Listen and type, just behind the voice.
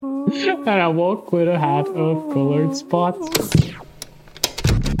And I walk with a hat of colored spots.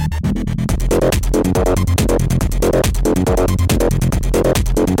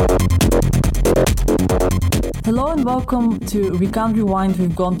 Hello and welcome to We Can't Rewind,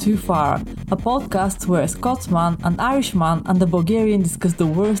 We've Gone Too Far, a podcast where a Scotsman, an Irishman and a Bulgarian discuss the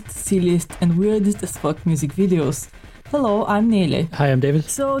worst, silliest and weirdest as fuck music videos. Hello, I'm Nele. Hi, I'm David.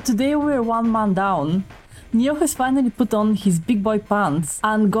 So today we're one man down. Neo has finally put on his big boy pants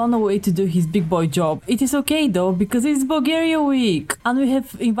and gone away to do his big boy job. It is okay though, because it's Bulgaria week and we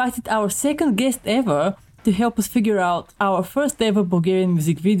have invited our second guest ever to help us figure out our first ever Bulgarian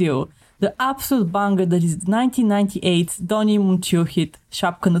music video. The absolute banger that is 1998 Doni Momchil hit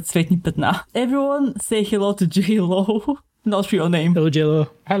Shapka na cvetni petna. Everyone say hello to J-Lo. Not real name. Hello, J-Lo.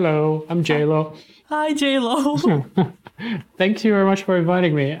 Hello, I'm J-Lo. Hi, J-Lo. Thank you very much for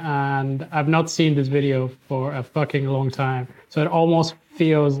inviting me. And I've not seen this video for a fucking long time. So it almost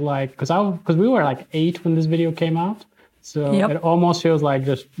feels like, because we were like 8 when this video came out. So It almost feels like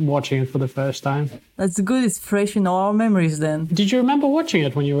just watching it for the first time. That's good. It's fresh in all our memories then. Did you remember watching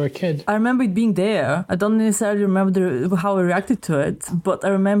it when you were a kid? I remember it being there. I don't necessarily remember how I reacted to it, but I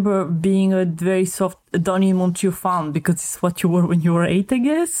remember being a very soft Doni Momchil fan because it's what you were when you were 8, I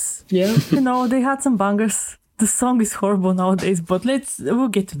guess. Yeah. You know, they had some bangers. The song is horrible nowadays, but we'll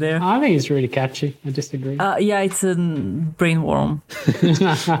get to there. I think it's really catchy. I disagree. Yeah, it's a brain worm.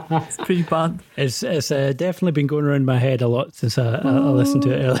 It's pretty bad. It's definitely been going around my head a lot since I listened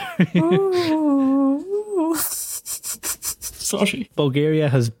to it earlier. Sorry. Bulgaria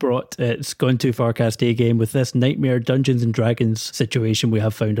has brought its Gone Too Far cast A game with this nightmare Dungeons and Dragons situation we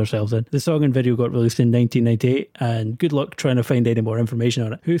have found ourselves in. The song and video got released in 1998, and good luck trying to find any more information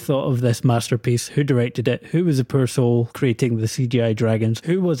on it. Who thought of this masterpiece? Who directed it? Who was the poor soul creating the CGI dragons?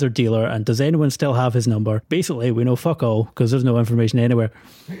 Who was their dealer? And does anyone still have his number? Basically, we know fuck all, because there's no information anywhere.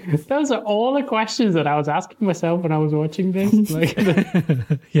 Those are all the questions that I was asking myself when I was watching this. Like,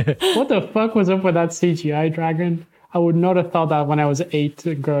 Yeah. what the fuck was up with that CGI dragon? I would not have thought that when I was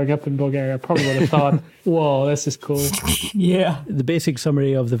 8 growing up in Bulgaria. I probably would have thought, whoa, this is cool. Yeah. The basic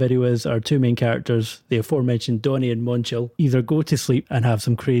summary of the video is our two main characters, the aforementioned Doni and Momchil, either go to sleep and have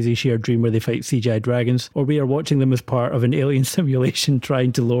some crazy shared dream where they fight CGI dragons, or we are watching them as part of an alien simulation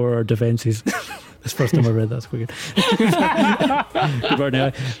trying to lower our defences. This first time I read that's quite good. Good word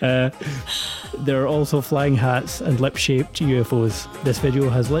anyway. There are also flying hats and lip-shaped UFOs. This video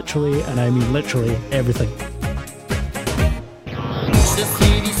has literally, and I mean literally, everything.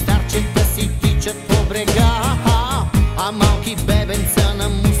 Щастливи старчета си тичат по брега, а малки бебенца на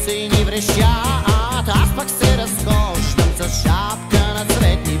мусени врешат. Аз пак се разхождам с шапка на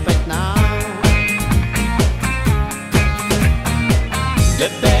цветни петна.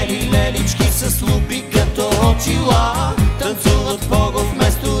 Дебели лелички с лупи като очила танцуват пого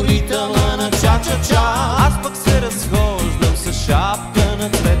вместо ритъма на ча-ча-ча. Аз пак се разхождам с шапка на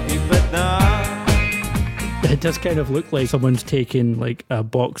цветни петна. It does kind of look like someone's taken like a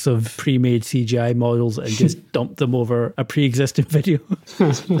box of pre-made CGI models and just dumped them over a pre-existing video.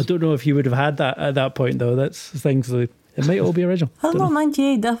 I don't know if you would have had that at that point though. That's things that it might all be original. I don't know,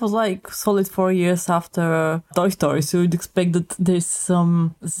 98, that was like solid 4 years after Toy Story, so you'd expect that there's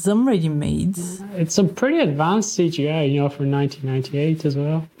some ready-made. It's a pretty advanced CGI, for 1998 as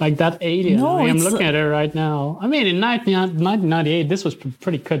well. Like that alien. No, I'm looking at it right now. I mean, in 1998, this was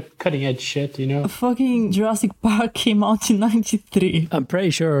pretty cutting-edge shit, Fucking Jurassic Park came out in 93. I'm pretty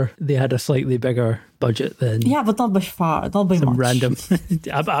sure they had a slightly bigger budget than Yeah, but not by far, not by some much. random.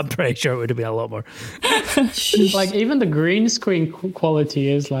 I'm pretty sure it would have been a lot more. Like, even the green screen quality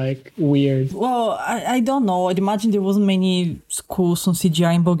is, like, weird. Well, I don't know. I'd imagine there wasn't many schools on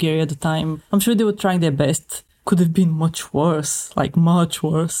CGI in Bulgaria at the time. I'm sure they were trying their best. Could have been much worse, like much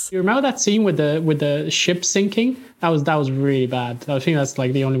worse. You remember that scene with the ship sinking? That was really bad. I think that's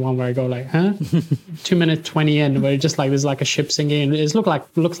like the only one where I go like, huh? 2 minutes 20 in, where it's just like there's like a ship sinking, and it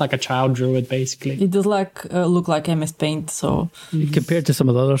looks like a child drew it basically. It does look like MS Paint, so Compared to some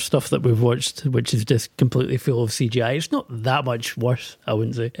of the other stuff that we've watched, which is just completely full of CGI, it's not that much worse. I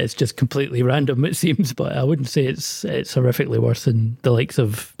wouldn't say it's just completely random. It seems, but I wouldn't say it's horrifically worse than the likes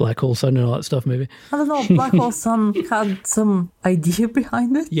of Black Hole Sun and all that stuff. Maybe I don't know. Black Hole Sun had some idea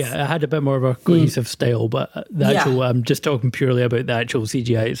behind it. Yeah, it had a bit more of a cohesive style, but the actual. I'm just talking purely about the actual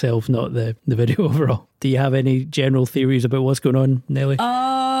CGI itself, not the video overall. Do you have any general theories about what's going on, Nelly?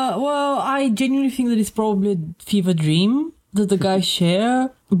 Well, I genuinely think that it's probably a fever dream that the guys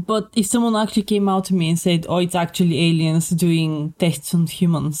share. But if someone actually came out to me and said, oh, it's actually aliens doing tests on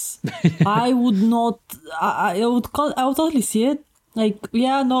humans, I would not, I would totally see it. Like,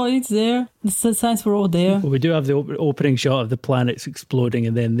 yeah, no, it's there. The signs were all there. Well, we do have the opening shot of the planets exploding,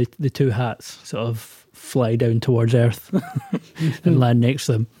 and then the two hats sort of fly down towards Earth and land next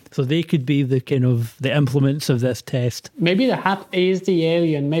to them. So they could be the kind of the implements of this test. Maybe the hat is the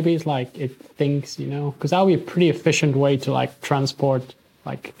alien. Maybe it's like it thinks, because that would be a pretty efficient way to like transport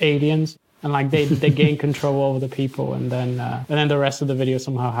like aliens. And like they gain control over the people, and then the rest of the video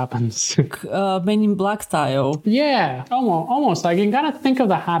somehow happens. Men in Black style. Yeah, almost. Like you can kind of think of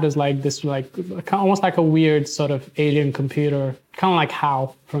the hat as like this, like almost like a weird sort of alien computer, kind of like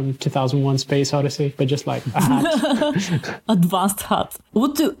HAL from 2001: Space Odyssey, but just like a hat. Advanced hat.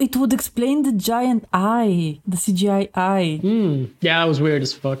 It would explain the giant eye, the CGI eye. Yeah, that was weird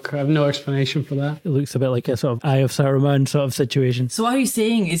as fuck. I have no explanation for that. It looks a bit like a sort of Eye of Saruman sort of situation. So what are you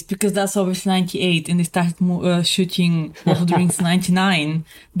saying is because that's obviously 98 and they started shooting Lord of the Rings 99,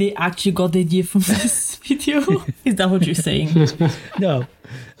 they actually got the idea from this video? Is that what you're saying? No,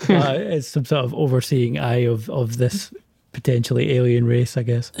 it's some sort of overseeing eye of this potentially alien race, I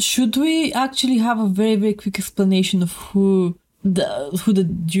guess. Should we actually have a very, very quick explanation of who the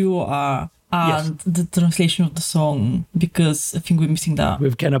duo are and the translation of the song? Because I think we're missing that.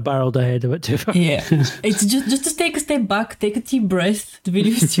 We've kind of barreled ahead a bit too far. Yeah. It's just to take a step back, take a deep breath. The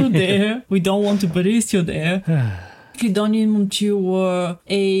video is still there. We don't want to, but it is still there. Doni Momchil were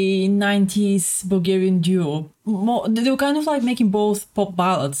a 90s Bulgarian duo. They were kind of like making both pop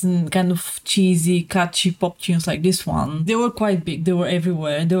ballads and kind of cheesy, catchy pop tunes like this one. They were quite big. They were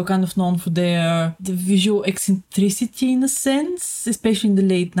everywhere. They were kind of known for the visual eccentricity in a sense, especially in the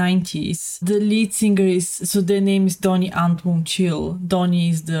late 90s. The lead singer their name is Doni and Momchil. Doni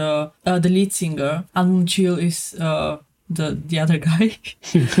is the lead singer, and Momchil is the other guy.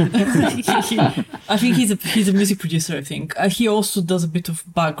 I think he's a music producer, I think. He also does a bit of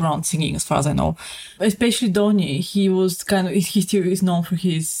background singing as far as I know. Especially Doni, he still is known for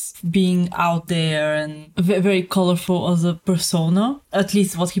his being out there and very colorful as a persona, at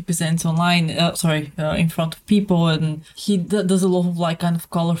least what he presents online, in front of people, and he does a lot of like kind of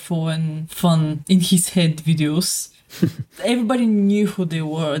colorful and fun in his head videos. Everybody knew who they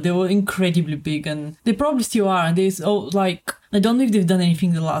were. They were incredibly big, and they probably still are. And I don't know if they've done anything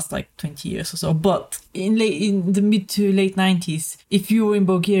in the last like 20 years or so, but in the mid to late 90s, if you were in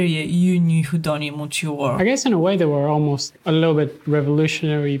Bulgaria, you knew who Doni Momchil were. I guess in a way they were almost a little bit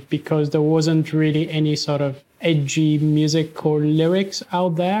revolutionary because there wasn't really any sort of edgy music or lyrics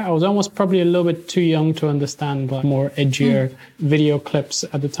out there. I was almost probably a little bit too young to understand like more edgier video clips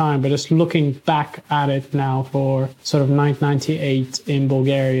at the time, but just looking back at it now for sort of 1998 in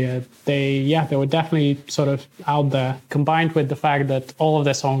Bulgaria, they were definitely sort of out there, combined with the fact that all of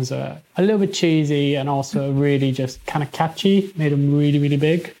their songs are a little bit cheesy and also really just kind of catchy, made them really, really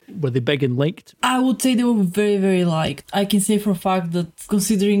big. Were they big and liked? I would say they were very, very liked. I can say for a fact that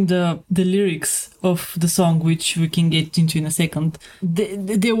considering the lyrics of the song, which we can get into in a second,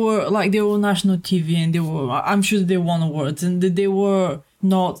 they were on national TV, and I'm sure they won awards, and they were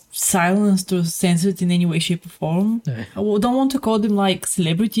not silenced or censored in any way, shape or form. I don't want to call them like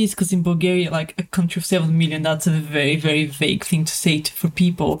celebrities, because in Bulgaria, like a country of 7 million, that's a very, very vague thing to say for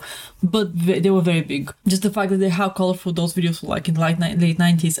people. But they were very big. Just the fact that how colorful those videos were like in the late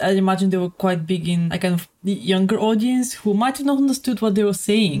 90s. I imagine they were quite big in a kind of the younger audience who might have not understood what they were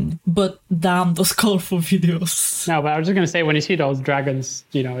saying. But damn, those colorful videos. No, but I was just going to say, when you see those dragons,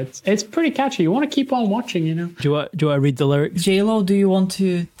 it's pretty catchy. You want to keep on watching, Do you want to read the lyrics? J-Lo, do you want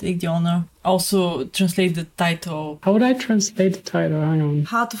to take the honor? Also, translate the title. How would I translate the title? Hang on.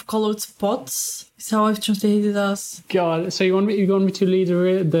 Heart of Colored Spots is how I've translated it as. God, so you want me to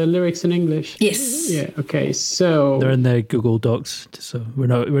read the lyrics in English? Yes. Yeah. Okay. So they're in the Google Docs, so we're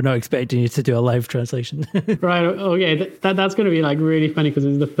not expecting you to do a live translation. Right. Okay. That's going to be like really funny because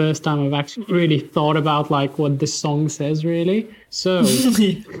it's the first time I've actually really thought about like what this song says. Really. So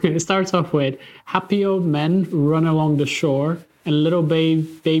it starts off with happy old men run along the shore. And little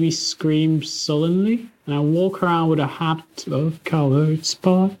baby screams sullenly. And I walk around with a hat of colored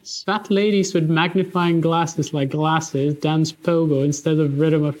spots. Fat ladies with magnifying glasses like glasses dance pogo instead of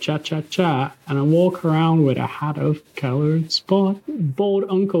rhythm of cha-cha-cha. And I walk around with a hat of colored spots. Bald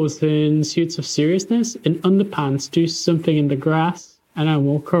uncles in suits of seriousness in underpants do something in the grass. And I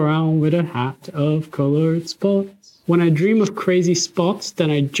walk around with a hat of colored spots. When I dream of crazy spots,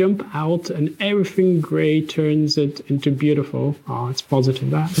 then I jump out and everything grey turns it into beautiful. Oh, it's positive,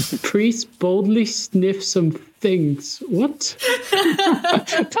 that. Priests boldly sniff some things. What?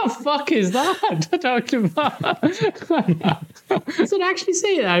 The fuck is that talking about? Does it actually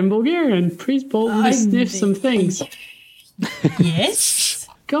say that in Bulgarian? Priests boldly sniff some things. Yes.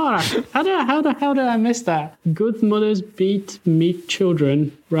 God, how did I miss that? Good mothers beat meek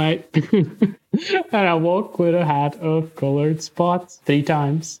children, right? And I walk with a hat of colored spots 3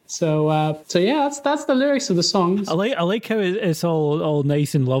 times. So yeah, that's the lyrics of the songs. I like how it's all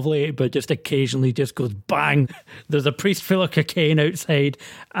nice and lovely, but just occasionally just goes bang. There's a priest full of cocaine outside,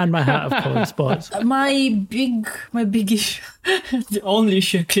 and my hat of colored spots. My big issue, the only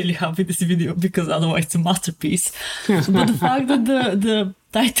issue I clearly have with this video, because otherwise it's a masterpiece. But the fact that the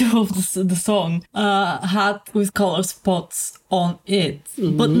title of the song hat with color spots on it,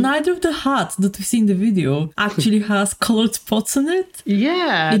 but neither of the hats that we see in the video actually has colored spots on it.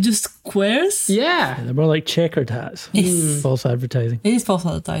 Yeah, it just squares. Yeah, they're more like checkered hats. False advertising. It is false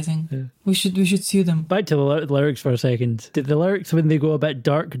advertising. Yeah. We should sue them. Back to the lyrics for a second. Did the lyrics, when they go a bit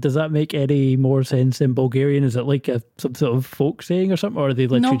dark, does that make any more sense in Bulgarian? Is it like some sort of folk saying or something, or are they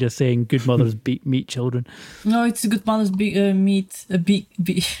literally just saying good mothers beat meek children? No, it's good mothers beat meek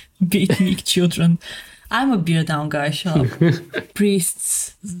children. I'm a beer down guy, shut up.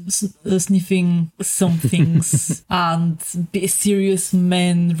 Priests sniffing some things and serious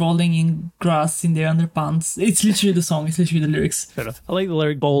men rolling in grass in their underpants. It's literally the song, it's literally the lyrics. Fair enough. I like the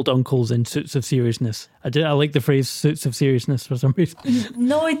lyric bald uncles in suits of seriousness. I like the phrase suits of seriousness for some reason.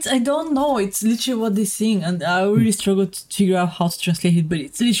 No, I don't know. It's literally what they sing, and I really struggle to figure out how to translate it, but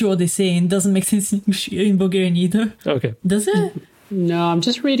it's literally what they say, and it doesn't make sense in Bulgarian either. Okay. Does it? No, I'm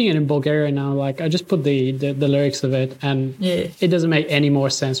just reading it in Bulgarian now. Like, I just put the lyrics of it, and it doesn't make any more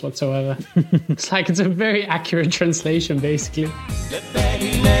sense whatsoever. It's like it's a very accurate translation, basically.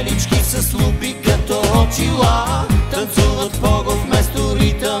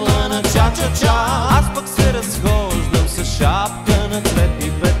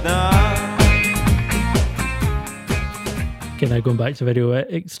 Again, going back to the video,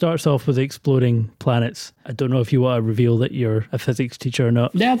 it starts off with exploding planets. I don't know if you want to reveal that you're a physics teacher or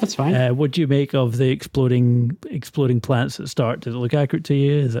not. Yeah, that's fine. What do you make of the exploding planets at the start? Does it look accurate to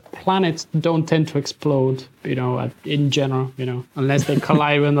you? Is it? Planets don't tend to explode, in general, unless they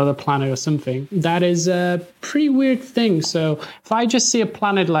collide with another planet or something. That is a pretty weird thing. So if I just see a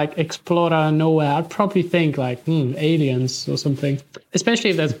planet like explode out of nowhere, I'd probably think like, aliens or something. Especially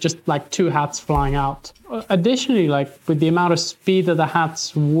if there's just like 2 hats flying out. Additionally, like with the amount of speed that the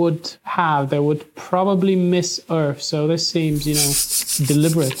hats would have, they would probably miss Earth. So this seems,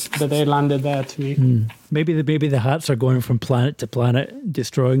 deliberate that they landed there to me. Maybe the hats are going from planet to planet,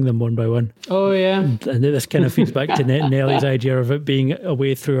 destroying them one by one. Oh, yeah. And this kind of feeds back to Nellie's idea of it being a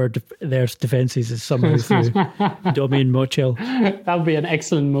way through their defences is somehow through Doni Momchil. That would be an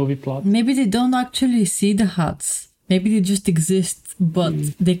excellent movie plot. Maybe they don't actually see the hats. Maybe they just exist, but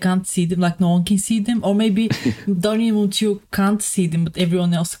they can't see them, like no one can see them. Or maybe Doni Momchil can't see them, but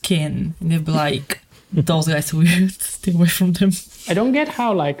everyone else can. And they'll be like, those guys are weird, stay away from them. I don't get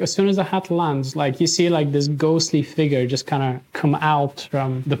how, like, as soon as a hat lands, like, you see, like, this ghostly figure just kind of come out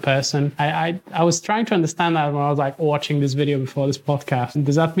from the person. I was trying to understand that when I was, like, watching this video before this podcast.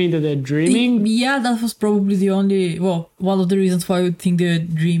 Does that mean that they're dreaming? Yeah, that was probably one of the reasons why I would think they're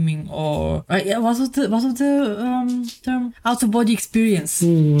dreaming, or... what was the term? Out-of-body experience.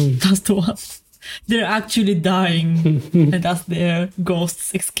 That's the one. They're actually dying, and that's their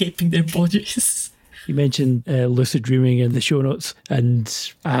ghosts escaping their bodies. You mentioned lucid dreaming in the show notes,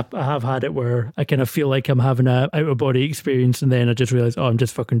 and I have had it where I kind of feel like I'm having an out-of-body experience, and then I just realise, I'm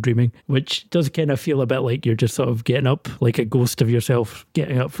just fucking dreaming, which does kind of feel a bit like you're just sort of getting up, like a ghost of yourself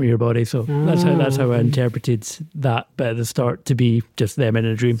getting up from your body. So that's how I interpreted that bit at the start, to be just them in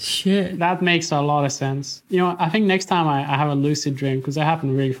a dream. Shit. That makes a lot of sense. I think next time I have a lucid dream, because they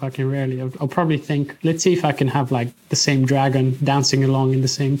happen really fucking rarely, I'll probably think, let's see if I can have like the same dragon dancing along in the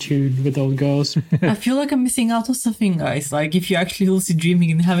same tune with those ghosts. I feel like I'm missing out on something, guys. Like, if you're actually lucid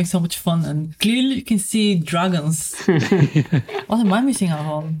dreaming and having so much fun, and clearly you can see dragons. What am I missing out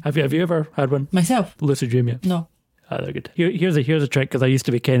on? Have you ever had one? Myself? Lucid dream, yeah. No. They're good. Here's a trick, because I used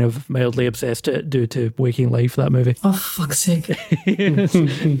to be kind of mildly obsessed due to Waking Life, that movie. Oh, fuck's sake.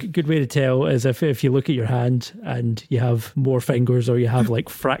 Good way to tell is if you look at your hand and you have more fingers, or you have like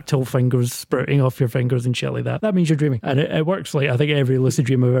fractal fingers sprouting off your fingers and shit like that. That means you're dreaming. And it works. Like, I think every lucid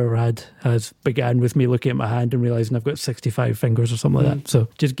dream I've ever had has began with me looking at my hand and realising I've got 65 fingers or something like that. So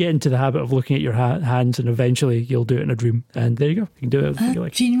just get into the habit of looking at your hands, and eventually you'll do it in a dream. And there you go. You can do it if you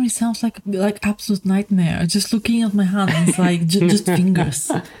like. Genuinely sounds like absolute nightmare. Just looking at my hands, like just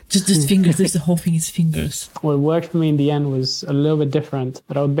fingers, just fingers. There's the whole thing is fingers. What worked for me in the end was a little bit different,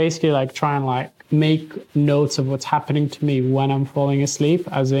 but I would basically like try and like make notes of what's happening to me when I'm falling asleep,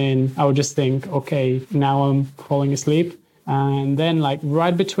 as in I would just think, okay, now I'm falling asleep. And then like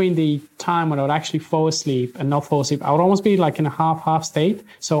right between the time when I would actually fall asleep and not fall asleep. I would almost be like in a half state.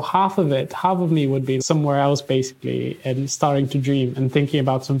 So half of me would be somewhere else basically and starting to dream and thinking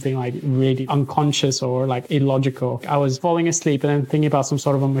about something like really unconscious or like illogical. I was falling asleep and then thinking about some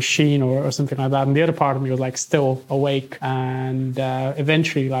sort of a machine or something like that. And the other part of me was like still awake. And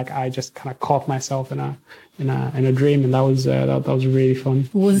eventually like I just kind of caught myself in a dream, and that was really fun.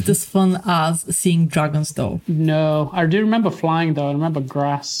 Was it as fun as seeing dragons though? No, I do remember flying though. I remember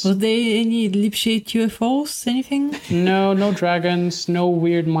grass. Was there any lip-shaped UFOs? Anything? No dragons. No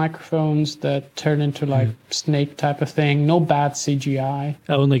weird microphones that turn into like snake type of thing. No bad CGI.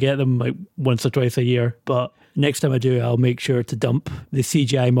 I only get them like once or twice a year, but next time I do, I'll make sure to dump the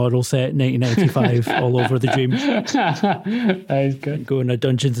CGI model set 1995 all over the dream. That is good. Go on a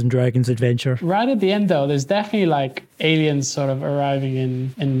Dungeons and Dragons adventure. Right at the end, though, there's definitely like aliens sort of arriving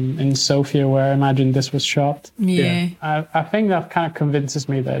in Sofia, where I imagine this was shot. Yeah. I think that kind of convinces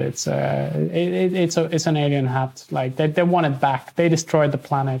me that it's an alien hat. Like they want it back. They destroyed the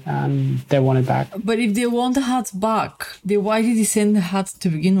planet and they want it back. But if they want the hats back, then why did they send the hats to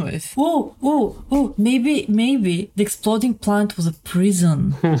begin with? Oh, maybe the exploding planet was a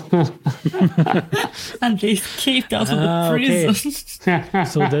prison. And they escaped out of the prison. Okay.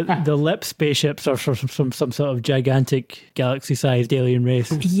 So the lip spaceships are from some sort of gigantic galaxy-sized alien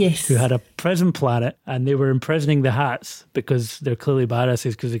race. Yes. Who had a prison planet, and they were imprisoning the hats because they're clearly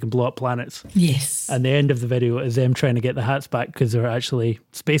badasses because they can blow up planets. Yes. And the end of the video is them trying to get the hats back because they're actually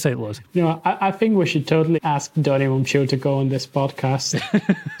space outlaws. You know, I think we should totally ask Doni Momchil to go on this podcast.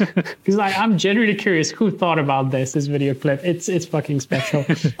 Because I'm genuinely curious who thought about this video clip. It's fucking special.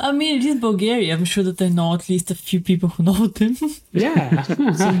 I mean, it is Bulgaria. I'm sure that I know at least a few people who know them. Yeah.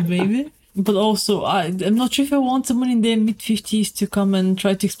 So maybe. But also, I'm not sure if I want someone in their mid-50s to come and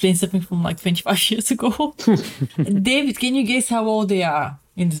try to explain something from like 25 years ago. David, can you guess how old they are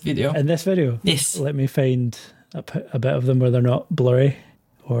in this video? In this video? Yes. Let me find a bit of them where they're not blurry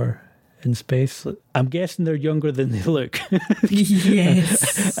or in space. I'm guessing they're younger than they look.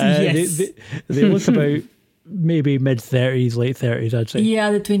 Yes. Yes. They look about maybe mid-30s, late 30s, I'd say. Yeah,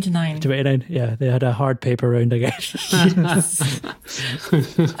 they're 29. 29, yeah. They had a hard paper round, I guess. Yes.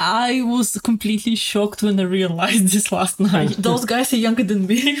 I was completely shocked when I realized this last night. Those guys are younger than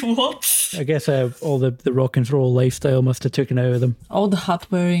me. What? I guess all the rock and roll lifestyle must have taken out of them. All the hat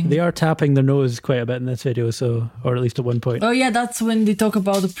wearing. They are tapping their nose quite a bit in this video, or at least at one point. Oh yeah, that's when they talk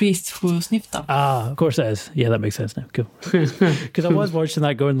about the priest who sniffed up. Ah, of course it is. Yeah, that makes sense now. Cool. Because I was watching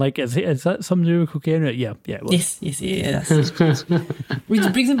that going like, is that some new cocaine? Yeah, it was. Yes.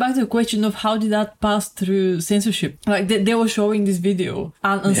 Which brings me back to the question of how did that pass through censorship? Like they were showing this video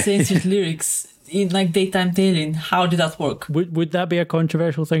and uncensored lyrics in like daytime tailing. How did that work? Would that be a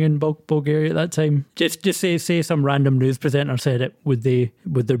controversial thing in Bulgaria at that time? Just say some random news presenter said it. Would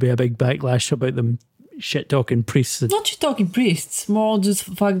there be a big backlash about them shit talking priests? Not shit talking priests, more just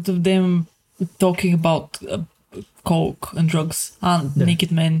the fact of them talking about coke and drugs and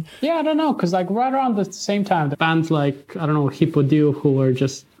naked men. Yeah, I don't know, because like right around the same time, the bands like, I don't know, Hippo Dio, who were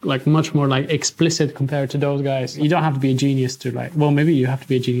just like much more like explicit compared to those guys. You don't have to be a genius to like, well, maybe you have to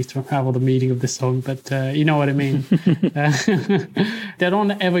be a genius to unravel the meaning of the song, but you know what I mean. They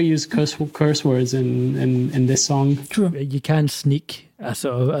don't ever use curse words in this song. True. You can sneak a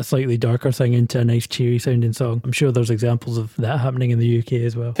sort of a slightly darker thing into a nice cheery sounding song. I'm sure there's examples of that happening in the UK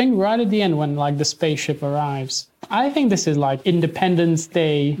as well. I think right at the end when like the spaceship arrives, I think this is like Independence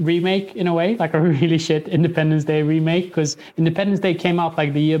Day remake in a way, like a really shit Independence Day remake, because Independence Day came out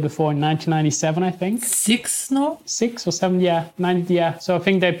like the year before in 1997, I think. 6 or 7, yeah, 90, yeah. So I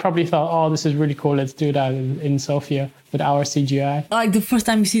think they probably thought, oh, this is really cool, let's do that in Sofia with our CGI. Like the first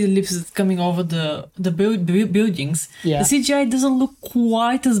time you see the lips coming over the buildings, yeah. The CGI doesn't look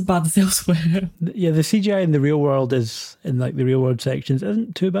quite as bad as elsewhere. Yeah, the CGI in the real world is, in like the real world sections,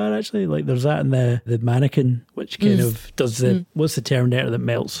 isn't too bad actually. Like there's that in the mannequin, which kind of does the, what's the Terminator that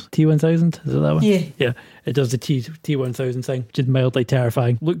melts? T-1000? Is it that one? Yeah. Yeah. It does the T-1000 thing, which is mildly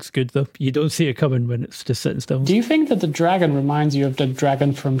terrifying. Looks good though. You don't see it coming when it's just sitting still. Do you think that the dragon reminds you of the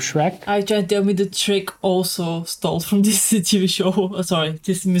dragon from Shrek? I tried to tell me that Shrek also stole from this TV show.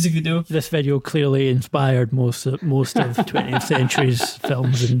 This music video. This video clearly inspired most of 20th century's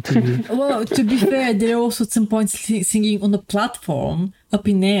films and TV. Well, to be fair, they're also at some point singing on the platform up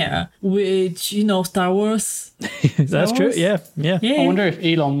in air, which, Star Wars. That's true. Yeah. I wonder if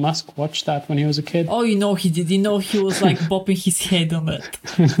Elon Musk watched that when he was a kid. Oh, he did. He was like bopping his head on it,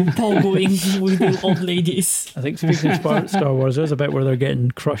 pogoing with the old ladies. I think speaking of Star Wars, there's a bit where they're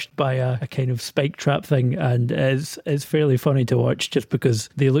getting crushed by a kind of spike trap thing, and it's fairly funny to watch just because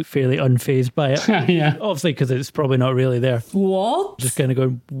they look fairly unfazed by it. Yeah. Obviously, because it's probably not really there. What? Just kind of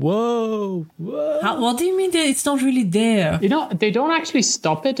going, whoa. What do you mean that it's not really there? They don't actually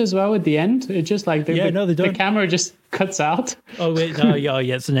stop it as well at the end. It's just like they don't. The camera just cuts out. Oh wait, no, yeah,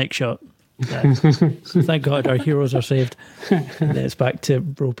 it's the next shot. Yeah. Thank God our heroes are saved. And then it's back to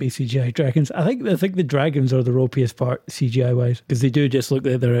ropey CGI dragons. I think the dragons are the ropiest part CGI wise, because they do just look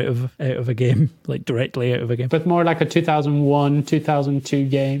like they're out of a game, like directly out of a game. But more like a 2001, 2002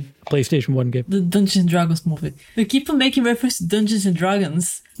 game. PlayStation 1 game. The Dungeons and Dragons movie. They keep on making reference to Dungeons and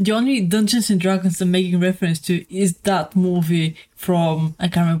Dragons. The only Dungeons and Dragons I'm making reference to is that movie from, I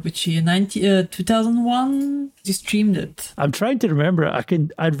can't remember which year, 2001? You streamed it. I'm trying to remember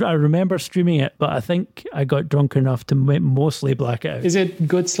it. I remember streaming it, but I think I got drunk enough to mostly black it out. Is it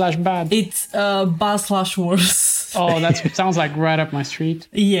good/bad? It's bad/worse. Oh, that sounds like right up my street.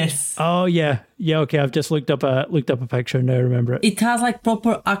 Yes. Oh yeah. Yeah, okay, I've just looked up a picture and now I remember it. It has like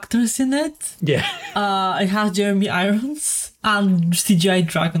proper actors in it. Yeah. It has Jeremy Irons and CGI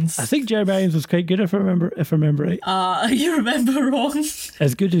dragons. I think Jeremy Irons was quite good if I remember right. You remember wrong.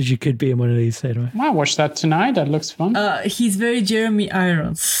 As good as you could be in one of these anyway. I might watch that tonight. That looks fun. He's very Jeremy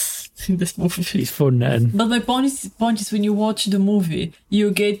Irons in this movie. He's phoning it in. But my point is when you watch the movie,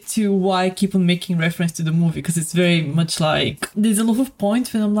 you get to why I keep on making reference to the movie, because it's very much like there's a lot of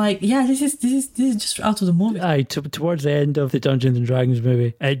points when I'm like, yeah, this is just out of the movie. Aye, towards the end of the Dungeons and Dragons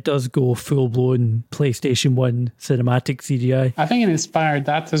movie, it does go full blown PlayStation 1 cinematic CGI. I think it inspired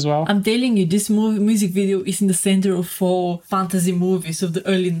that as well. I'm telling you, this music video is in the center of 4 fantasy movies of the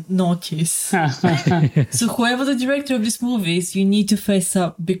early noughties. So whoever the director of this movie is, you need to face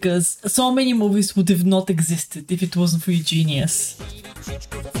up, because so many movies would have not existed if it wasn't for your genius.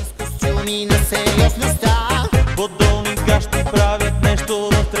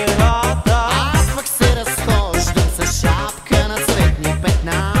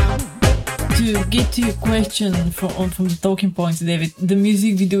 To get to your question from the talking points, David, the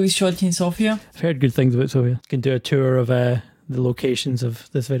music video is shot in Sofia. I've heard good things about Sofia. You can do a tour of the locations of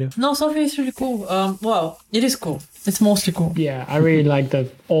this video. No, Sofia is really cool. Well, it is cool. It's mostly cool. Yeah, I really like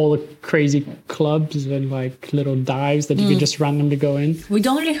all the crazy clubs and like little dives that you can just randomly go in. We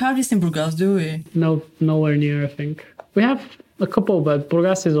don't really have this in Burgas, do we? No, nowhere near, I think. We have a couple, but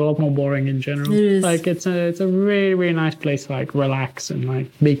Burgas is a lot more boring in general. It is. Like it's a really, really nice place to like relax and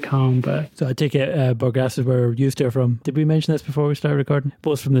like be calm. But so I take it Burgas is where you two are from. Did we mention this before we started recording?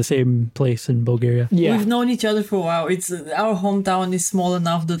 Both from the same place in Bulgaria. yeah, We've known each other for a while. It's our hometown is small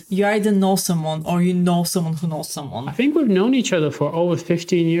enough that you either know someone or you know someone who knows someone. I think we've known each other for over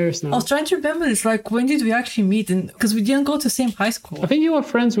 15 years I now. was trying to remember this, like when did we actually meet? And because we didn't go to the same high school. I think you were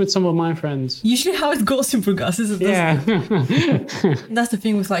friends with some of my friends. Usually how it goes in Burgas is that's the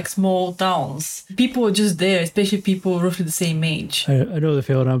thing with like small towns. People are just there, especially people roughly the same age. I know the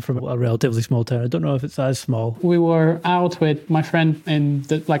feeling. I'm from a relatively small town. I don't know if it's as small. We were out with my friend in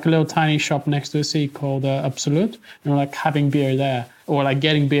like a little tiny shop next to the sea called Absolute, and we're like having beer there. Or like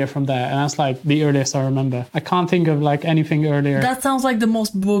getting beer from there, and that's like the earliest I remember. I can't think of like anything earlier. That sounds like the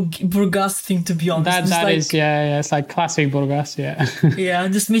most Burgas thing, to be honest. That like, is, yeah, it's like classic Burgas, yeah. Yeah,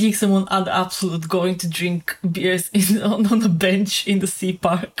 just meeting someone at the Absolute, going to drink beers on a bench in the sea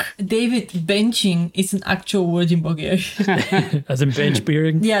park. David, benching is an actual word in Bulgaria. As in bench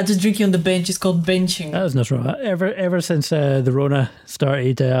beering? Yeah, just drinking on the bench is called benching. That was not wrong. Ever since the Rona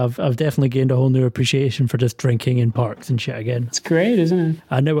started, I've definitely gained a whole new appreciation for just drinking in parks and shit again. It's great, isn't it?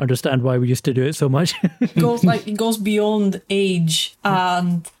 I now understand why we used to do it so much. It goes beyond age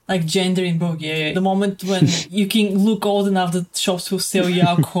and like gender in Bulgaria. The moment when you can look old enough that shops will sell you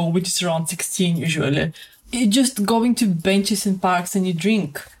alcohol, which is around 16 usually. You're just going to benches and parks and you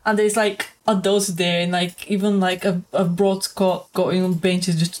drink. And there's like adults there, and like even like a broad Scot going on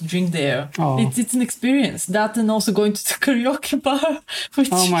benches just to drink there. Oh. It's an experience. That and also going to the karaoke bar.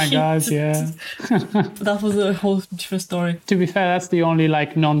 Oh my God, yeah. That was a whole different story. To be fair, that's the only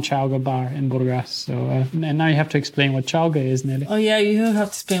like non-chalga bar in Burgas. So, and now you have to explain what chalga is, Nelly. Oh yeah, you have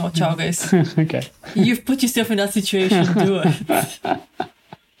to explain what chalga is. Okay. You've put yourself in that situation, do it.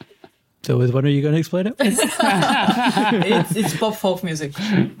 So with when are you going to explain it? It's pop folk music.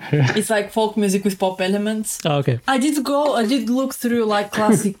 It's like folk music with pop elements. Oh, okay. I did look through like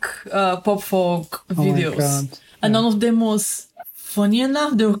classic pop folk videos. God. And none of them was funny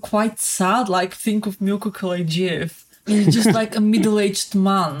enough. They were quite sad. Like think of Milko Kalajiev. He's just like a middle-aged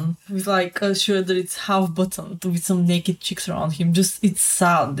man with like a shirt that it's half buttoned with some naked chicks around him. Just, it's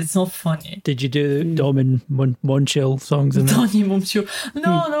sad. It's not funny. Did you do Doni Momchil songs in there? Doni Momchil.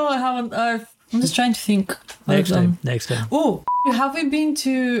 No, I haven't. I'm just trying to think. Next time. Oh, have we been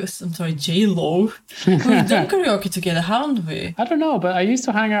to, I'm sorry, J-Lo? We've done karaoke together, haven't we? I don't know, but I used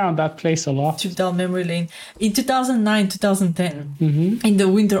to hang around that place a lot. Trip down memory lane. In 2009, 2010, in the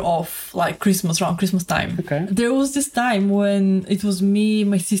winter of like Christmas, around Christmas time. Okay. There was this time when it was me,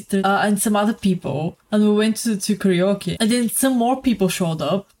 my sister, and some other people, and we went to karaoke. And then some more people showed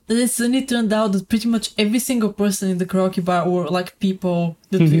up. And then suddenly it turned out that pretty much every single person in the karaoke bar were like people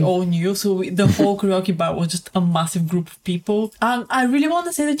that we all knew. So the whole karaoke bar was just a massive group of people. And I really want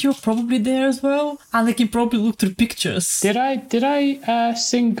to say that you were probably there as well. And I can probably look through pictures. Did I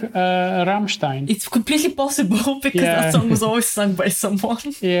sing Rammstein? It's completely possible because that song was always sung by someone.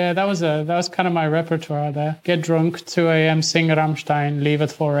 Yeah, that was kind of my repertoire there. Get drunk, 2 a.m., sing Rammstein, leave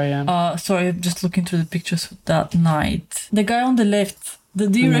at 4 a.m. Sorry, I'm just looking through the pictures of that night. The guy on the left. Do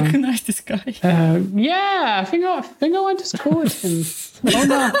you recognize this guy? Yeah, I think I went to school with him.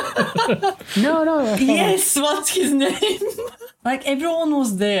 Oh no, no. Yes, what's his name? Like everyone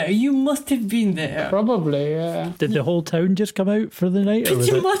was there. You must have been there. Probably, yeah. Did the whole town just come out for the night?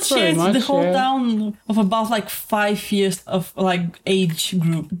 Pretty much, yes. much, The whole yeah. town of about like 5 years of like age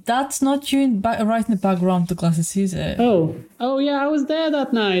group. That's not you right in the background of the glasses, is it? Oh yeah, I was there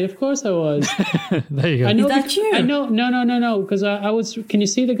that night. Of course I was. There you go. I know. Is that you? I know. No. Because I was. Can you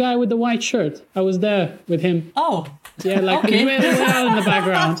see the guy with the white shirt? I was there with him. Oh. Yeah, like Okay. way out in the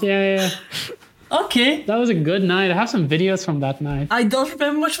background. Yeah. Okay. That was a good night. I have some videos from that night. I don't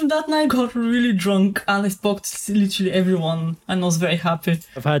remember much from that night. I got really drunk and I spoke to literally everyone and I was very happy.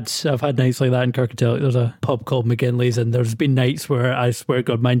 I've had nights like that in Kirkcaldy. There's a pub called McGinley's, and there's been nights where I swear to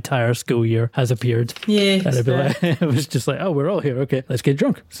God, my entire school year has appeared. Yeah. And I'd be like, it was just like, oh, we're all here. Okay, let's get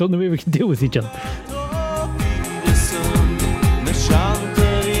drunk. It's the only way we can deal with each other.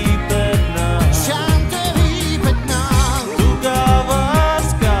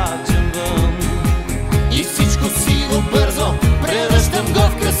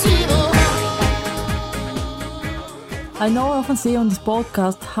 I know I often say on this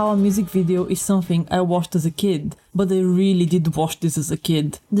podcast how a music video is something I watched as a kid, but I really did watch this as a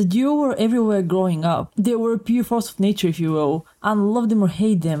kid. The duo were everywhere growing up. They were a pure force of nature, if you will, and love them or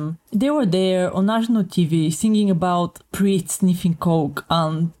hate them. They were there on national TV singing about priests sniffing coke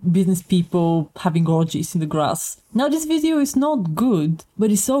and business people having orgies in the grass. Now this video is not good,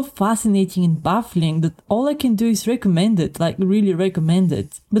 but it's so fascinating and baffling that all I can do is recommend it, like really recommend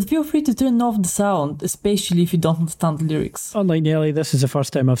it. But feel free to turn off the sound, especially if you don't understand the lyrics. Unlike Nelly, this is the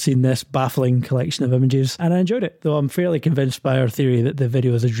first time I've seen this baffling collection of images, and I enjoyed it, though I'm fairly convinced by our theory that the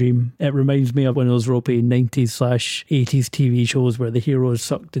video is a dream. It reminds me of one of those ropey 90s/80s TV shows where the hero is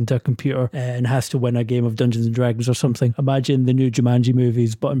sucked into a computer and has to win a game of Dungeons and Dragons or something. Imagine the new Jumanji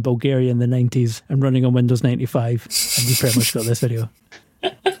movies, but in Bulgaria in the 90s and running on Windows 95, and you pretty much got this video.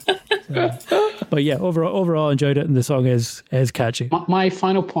 But yeah, overall enjoyed it, and the song is catchy. My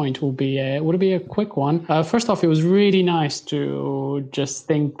final point will be would be a quick one. First off, it was really nice to just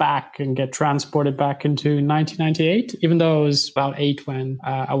think back and get transported back into 1998. Even though I was about 8 when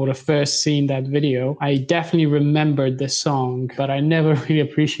I would have first seen that video, I definitely remembered the song, but I never really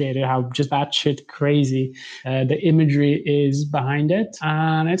appreciated how just batshit crazy the imagery is behind it,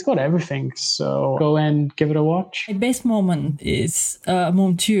 and it's got everything. So go and give it a watch. My best moment is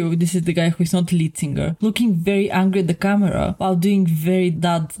Momchil. This is the guy who is not the lead singer, looking very angry at the camera while doing very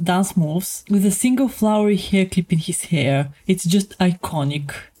dad dance moves with a single flowery hair clip in his hair. It's just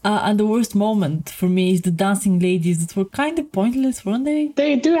iconic. And the worst moment for me is the dancing ladies that were kind of pointless, weren't they?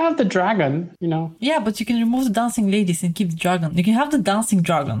 They do have the dragon, you know. Yeah, but you can remove the dancing ladies and keep the dragon. You can have the dancing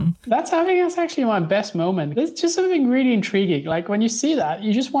dragon. That's actually my best moment. There's just something really intriguing. Like when you see that,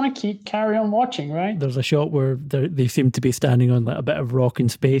 you just want to carry on watching, right? There's a shot where they seem to be standing on like a bit of rock in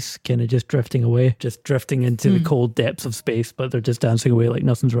space, kind of just drifting away, just drifting into the cold depths of space, but they're just dancing away like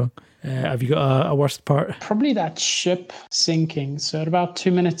nothing's wrong. Have you got a worst part? Probably that ship sinking. So at about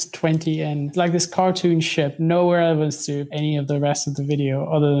 2 minutes 20 in, it's like this cartoon ship, no relevance to any of the rest of the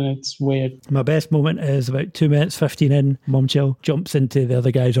video other than it's weird. My best moment is about 2 minutes 15 in. Momchil jumps into the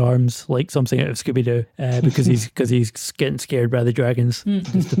other guy's arms like something out of Scooby-Doo because he's getting scared by the dragons.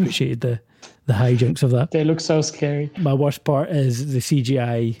 Just appreciated the hijinks of that. They look so scary. My worst part is the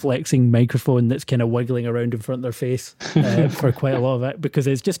CGI flexing microphone that's kind of wiggling around in front of their face for quite a lot of it, because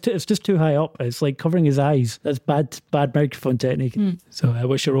it's just too high up. It's like covering his eyes. That's bad microphone technique. So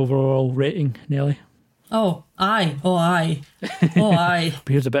what's your overall rating, Nelly? Oh, aye. Oh, aye. Oh, aye.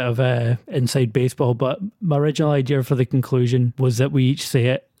 Here's a bit of inside baseball, but my original idea for the conclusion was that we each say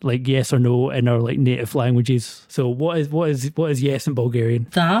it like yes or no in our like native languages. So what is yes in Bulgarian?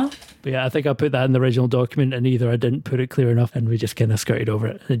 Da? But yeah, I think I put that in the original document, and either I didn't put it clear enough, and we just kind of skirted over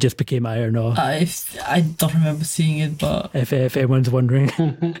it. It just became I or no. I don't remember seeing it, but If anyone's wondering,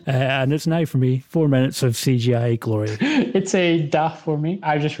 and it's now for me 4 minutes of CGI glory. It's a da for me.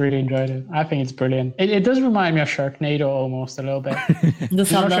 I just really enjoyed it. I think it's brilliant. It does remind me of Sharknado almost a little bit. I'm not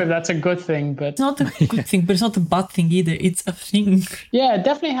sure if that's a good thing, but it's not a good thing, but it's not a bad thing either. It's a thing. yeah, it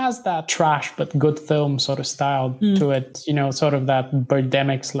definitely has that trash but good film sort of style to it. You know, sort of that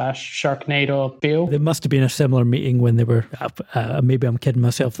Birdemic / Sharknado feel. There must have been a similar meeting when they were. Maybe I'm kidding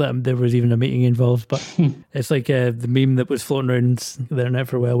myself that there was even a meeting involved, but it's like the meme that was floating around the internet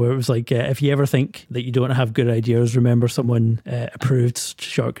for a while, where it was like, if you ever think that you don't have good ideas, remember someone approved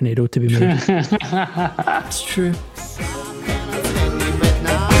Sharknado to be made. It's true.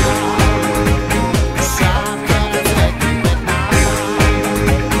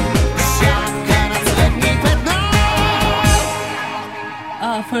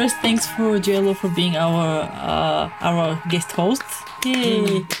 First, thanks for JLo for being our guest host.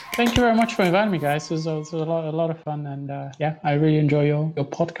 Yay! Thank you very much for inviting me, guys. It was a lot of fun, and yeah, I really enjoy your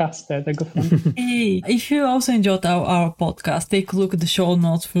podcast. They're good fun. Hey, if you also enjoyed our podcast, take a look at the show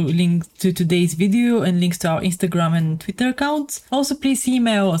notes for links to today's video and links to our Instagram and Twitter accounts. Also, please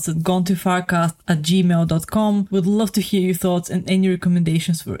email us at gonetofarcast@gmail.com. We'd love to hear your thoughts and any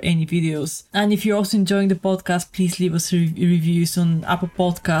recommendations for any videos. And if you're also enjoying the podcast, please leave us reviews on Apple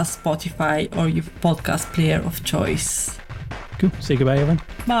Podcasts, Spotify, or your podcast player of choice. Cool. Say goodbye, everyone.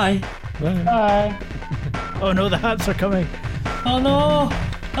 Bye. Bye. Bye. Oh no, the hats are coming. Oh no!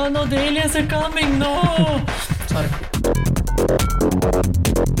 Oh no, the aliens are coming! No! Sorry.